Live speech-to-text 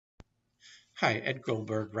Hi, Ed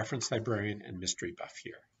Goldberg, reference librarian and mystery buff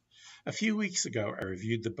here. A few weeks ago, I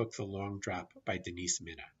reviewed the book The Long Drop by Denise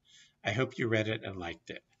Mina. I hope you read it and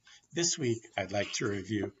liked it. This week, I'd like to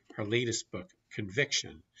review her latest book,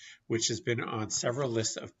 Conviction, which has been on several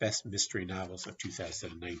lists of best mystery novels of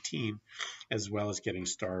 2019, as well as getting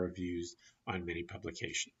star reviews on many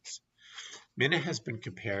publications. Mina has been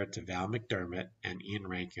compared to Val McDermott and Ian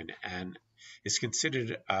Rankin and is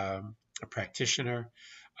considered a practitioner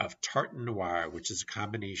of tartan noir, which is a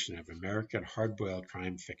combination of American hard-boiled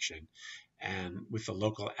crime fiction and with the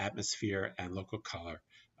local atmosphere and local color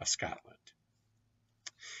of Scotland.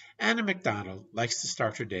 Anna MacDonald likes to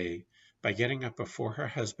start her day by getting up before her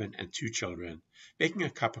husband and two children, making a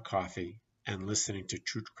cup of coffee, and listening to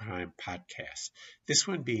true crime podcasts. This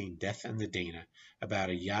one being Death and the Dana, about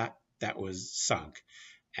a yacht that was sunk,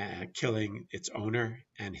 killing its owner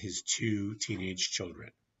and his two teenage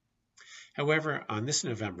children. However, on this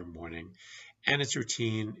November morning, Anna's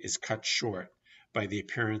routine is cut short by the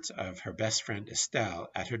appearance of her best friend Estelle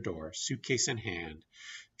at her door, suitcase in hand,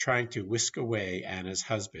 trying to whisk away Anna's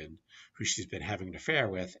husband, who she's been having an affair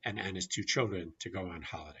with, and Anna's two children to go on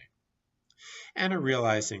holiday. Anna,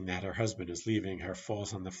 realizing that her husband is leaving her,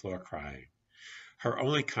 falls on the floor crying. Her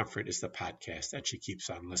only comfort is the podcast, and she keeps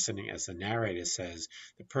on listening as the narrator says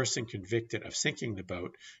the person convicted of sinking the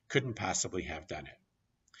boat couldn't possibly have done it.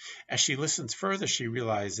 As she listens further, she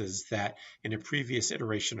realizes that in a previous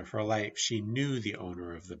iteration of her life, she knew the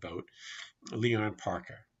owner of the boat, Leon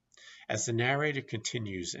Parker. As the narrator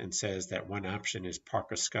continues and says that one option is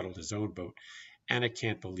Parker scuttled his own boat, Anna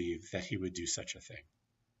can't believe that he would do such a thing.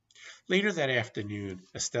 Later that afternoon,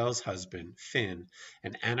 Estelle's husband, Finn,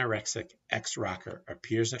 an anorexic ex-rocker,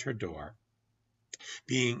 appears at her door,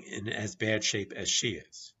 being in as bad shape as she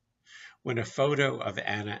is. When a photo of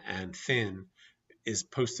Anna and Finn is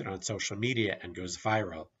posted on social media and goes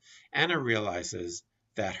viral, Anna realizes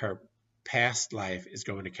that her past life is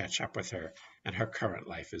going to catch up with her and her current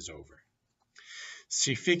life is over.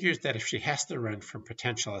 She figures that if she has to run from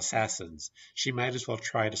potential assassins, she might as well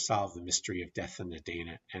try to solve the mystery of Death in the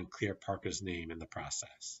Dana and clear Parker's name in the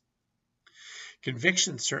process.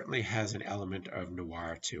 Conviction certainly has an element of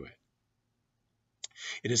noir to it.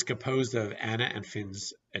 It is composed of Anna and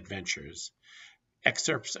Finn's adventures,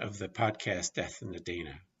 excerpts of the podcast Death in the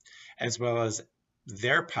Dana, as well as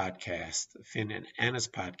their podcast, Finn and Anna's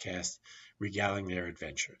podcast, regaling their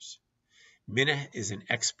adventures. Mina is an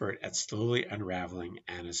expert at slowly unraveling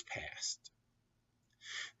Anna's past.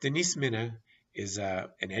 Denise Mina is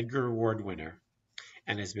an Edgar Award winner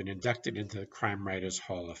and has been inducted into the Crime Writers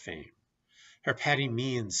Hall of Fame. Her Patty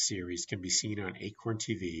Meehan series can be seen on Acorn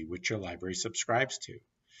TV, which your library subscribes to.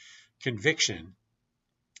 Conviction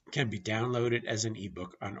can be downloaded as an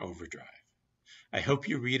ebook on Overdrive. I hope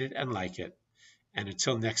you read it and like it, and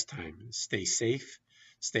until next time, stay safe,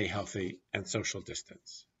 stay healthy, and social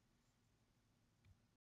distance.